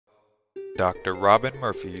Dr. Robin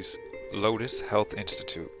Murphy's Lotus Health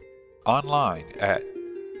Institute. Online at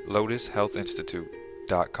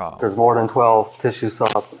lotushealthinstitute.com. There's more than 12 tissue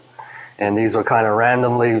salts, and these were kind of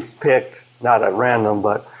randomly picked, not at random,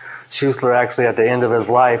 but Schussler actually at the end of his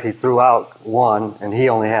life, he threw out one, and he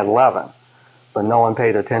only had 11. But no one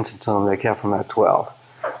paid attention to him. They kept him at 12.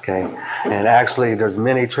 Okay, and actually there's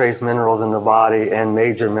many trace minerals in the body and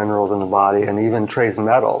major minerals in the body and even trace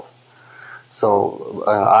metals. So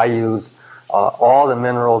I use all the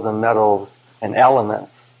minerals and metals and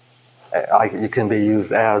elements. You can be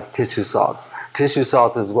used as tissue salts. Tissue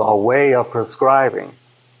salts is a way of prescribing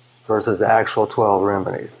versus the actual 12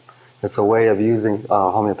 remedies. It's a way of using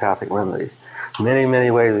homeopathic remedies. Many,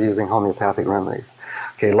 many ways of using homeopathic remedies.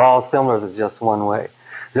 Okay, law of similars is just one way.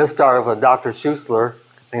 This started with Dr. Schussler. I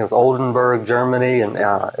think it was Oldenburg, Germany, in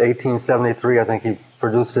 1873. I think he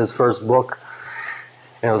produced his first book.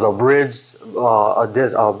 And it was a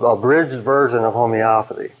bridged version of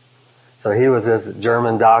homeopathy. So he was this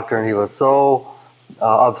German doctor, and he was so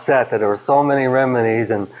upset that there were so many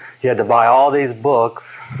remedies, and he had to buy all these books.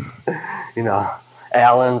 You know,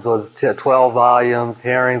 Allen's was 12 volumes,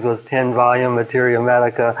 Herring's was 10 volume, Materia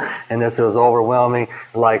Medica, and this was overwhelming.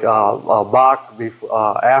 Like Bach,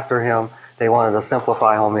 after him, they wanted to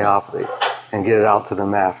simplify homeopathy and get it out to the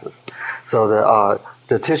masses. So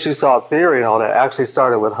the tissue salt theory and all that actually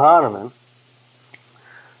started with Hahnemann,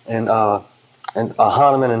 and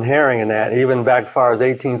Hahnemann and Herring and that. Even back as far as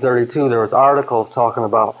 1832, there was articles talking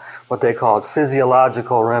about what they called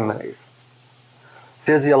physiological remedies.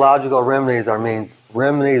 Physiological remedies means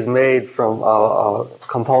remedies made from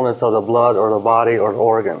components of the blood or the body or the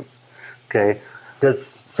organs. Okay, this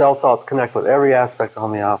cell salts connect with every aspect of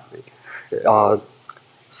homeopathy.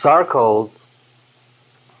 Sarcodes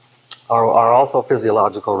are also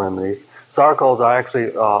physiological remedies. Sarcodes are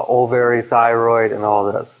actually ovary, thyroid, and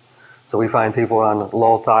all this. So we find people on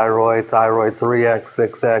low thyroid 3X,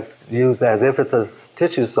 6X, used as if it's a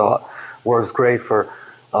tissue salt, works great for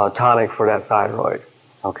tonic for that thyroid.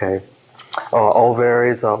 Okay.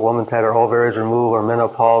 Ovaries, women's had her ovaries removed or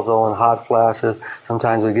menopausal and hot flashes.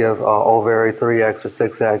 Sometimes we give ovary 3X or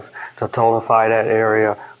 6X to tonify that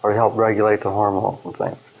area or help regulate the hormones and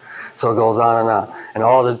things. So it goes on and on. And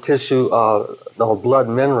all the tissue, the blood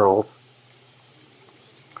minerals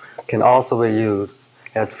can also be used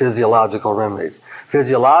as physiological remedies.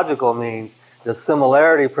 Physiological means, the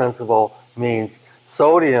similarity principle means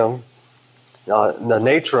sodium, the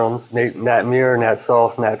natrums, nat mir, nat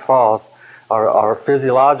sulf, nat phos, are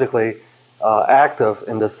physiologically active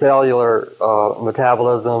in the cellular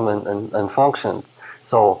metabolism and functions.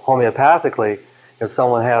 So homeopathically, if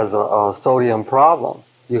someone has a sodium problem,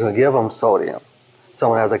 you can give them sodium.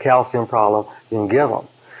 Someone has a calcium problem, you can give them.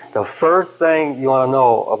 The first thing you want to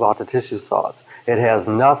know about the tissue salts, it has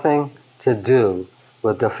nothing to do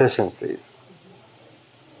with deficiencies.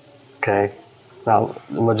 Okay? Now,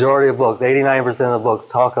 the majority of books, 89% of the books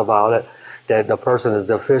talk about it, that the person is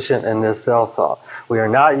deficient in this cell salt. We are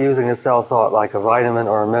not using a cell salt like a vitamin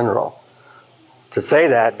or a mineral. To say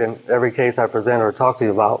that, then every case I present or talk to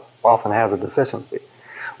you about often has a deficiency.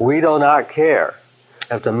 We do not care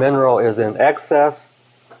if the mineral is in excess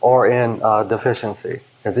or in deficiency.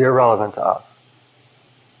 It's irrelevant to us.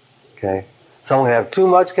 Okay? Someone can have too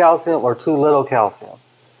much calcium or too little calcium.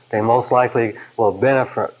 They most likely will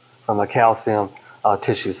benefit from a calcium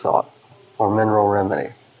tissue salt or mineral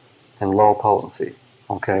remedy in low potency.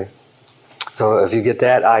 Okay? So if you get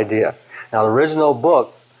that idea. Now the original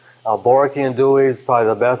books, Borky and Dewey is probably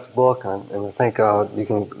the best book, and I think you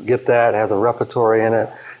can get that. It has a repertory in it,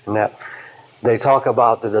 and that they talk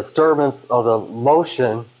about the disturbance of the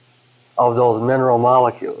motion of those mineral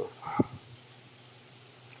molecules.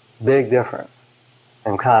 Big difference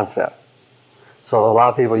in concept. So a lot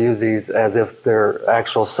of people use these as if they're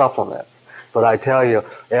actual supplements. But I tell you,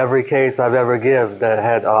 every case I've ever given that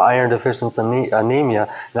had iron deficiency anemia,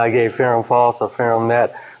 and I gave Ferrum Falls or Ferrum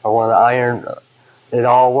Met or one of the iron, it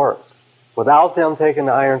all works without them taking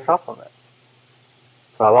the iron supplement.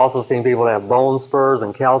 So I've also seen people that have bone spurs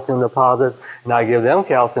and calcium deposits, and I give them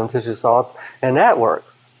calcium tissue salts, and that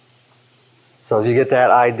works. So if you get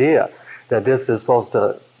that idea that this is supposed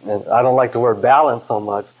to, and I don't like the word balance so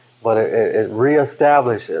much, but it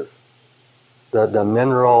reestablishes the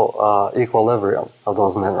mineral equilibrium of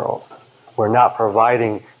those minerals. We're not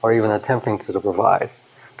providing or even attempting to provide.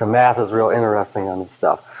 The math is real interesting on this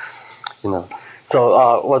stuff, you know.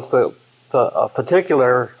 So what's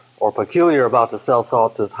particular or peculiar about the cell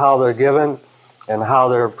salts is how they're given and how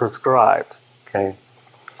they're prescribed. Okay.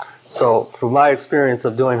 So through my experience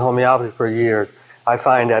of doing homeopathy for years, I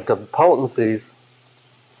find that the potencies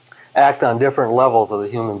act on different levels of the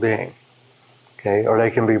human being. Okay, or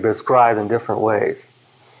they can be prescribed in different ways.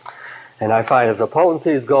 And I find if the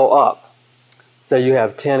potencies go up, say you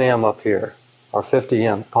have 10M up here, or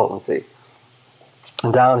 50M potency,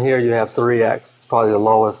 and down here you have 3X, it's probably the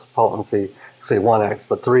lowest potency, say 1X,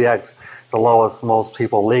 but 3X, the lowest most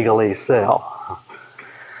people legally sell.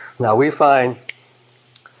 Now we find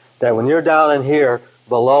that when you're down in here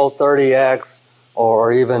below 30X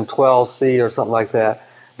or even 12C or something like that,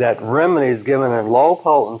 that remedies given in low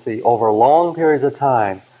potency over long periods of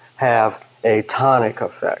time have a tonic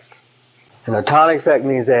effect. And a tonic effect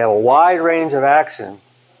means they have a wide range of action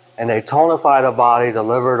and they tonify the body, the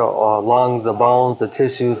liver, the lungs, the bones, the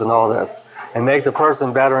tissues, and all this, and make the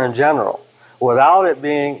person better in general, without it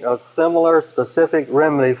being a similar specific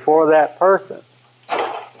remedy for that person.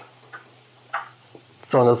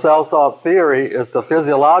 So in the cell salt theory, it's the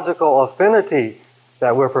physiological affinity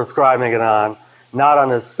that we're prescribing it on, not on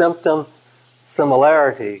the symptom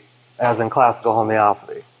similarity as in classical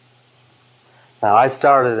homeopathy. Now I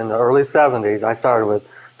started in the early 70s, I started with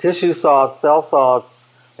tissue salts, cell salts,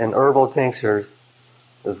 and herbal tinctures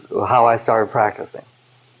is how I started practicing.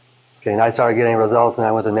 Okay, and I started getting results and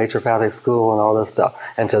I went to naturopathic school and all this stuff.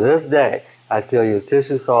 And to this day, I still use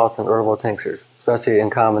tissue salts and herbal tinctures, especially in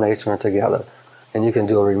combination or together. And you can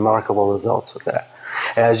do remarkable results with that.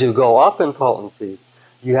 As you go up in potencies,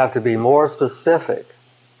 you have to be more specific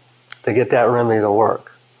to get that remedy to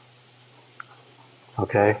work.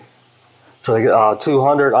 Okay? So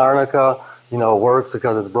 200 arnica, works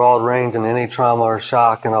because it's broad range in any trauma or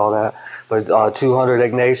shock and all that. But 200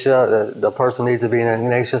 Ignatia, the person needs to be in an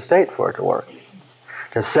Ignatia state for it to work.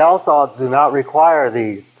 The cell salts do not require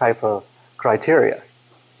these type of criteria.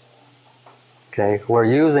 Okay? We're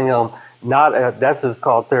using them this is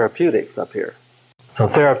called therapeutics up here. So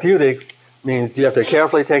therapeutics means you have to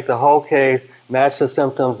carefully take the whole case, match the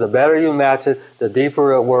symptoms. The better you match it, the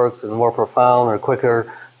deeper it works, and the more profound or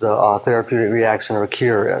quicker the therapeutic reaction or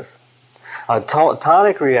cure is. A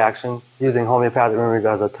tonic reaction, using homeopathic remedies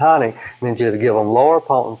as a tonic, means you have to give them lower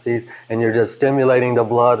potencies and you're just stimulating the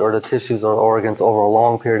blood or the tissues or organs over a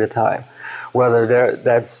long period of time. Whether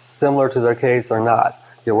that's similar to their case or not,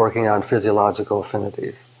 you're working on physiological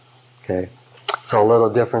affinities. Okay? So a little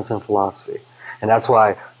difference in philosophy. And that's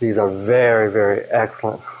why these are very, very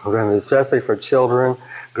excellent remedies, especially for children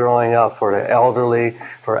growing up, for the elderly,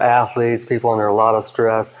 for athletes, people under a lot of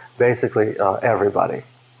stress, basically everybody.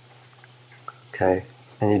 Okay?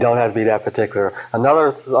 And you don't have to be that particular.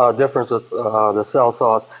 Another difference with the cell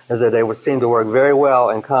salts is that they would seem to work very well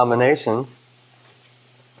in combinations.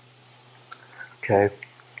 Okay?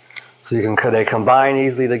 So they combine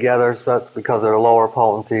easily together, so that's because they're lower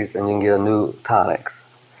potencies, and you can get a new tonics.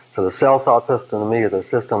 So the cell salt system to me is a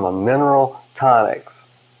system of mineral tonics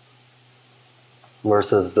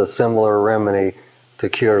versus the similar remedy to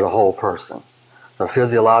cure the whole person. The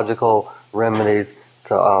physiological remedies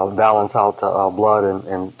to balance out the blood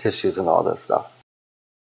and tissues and all this stuff.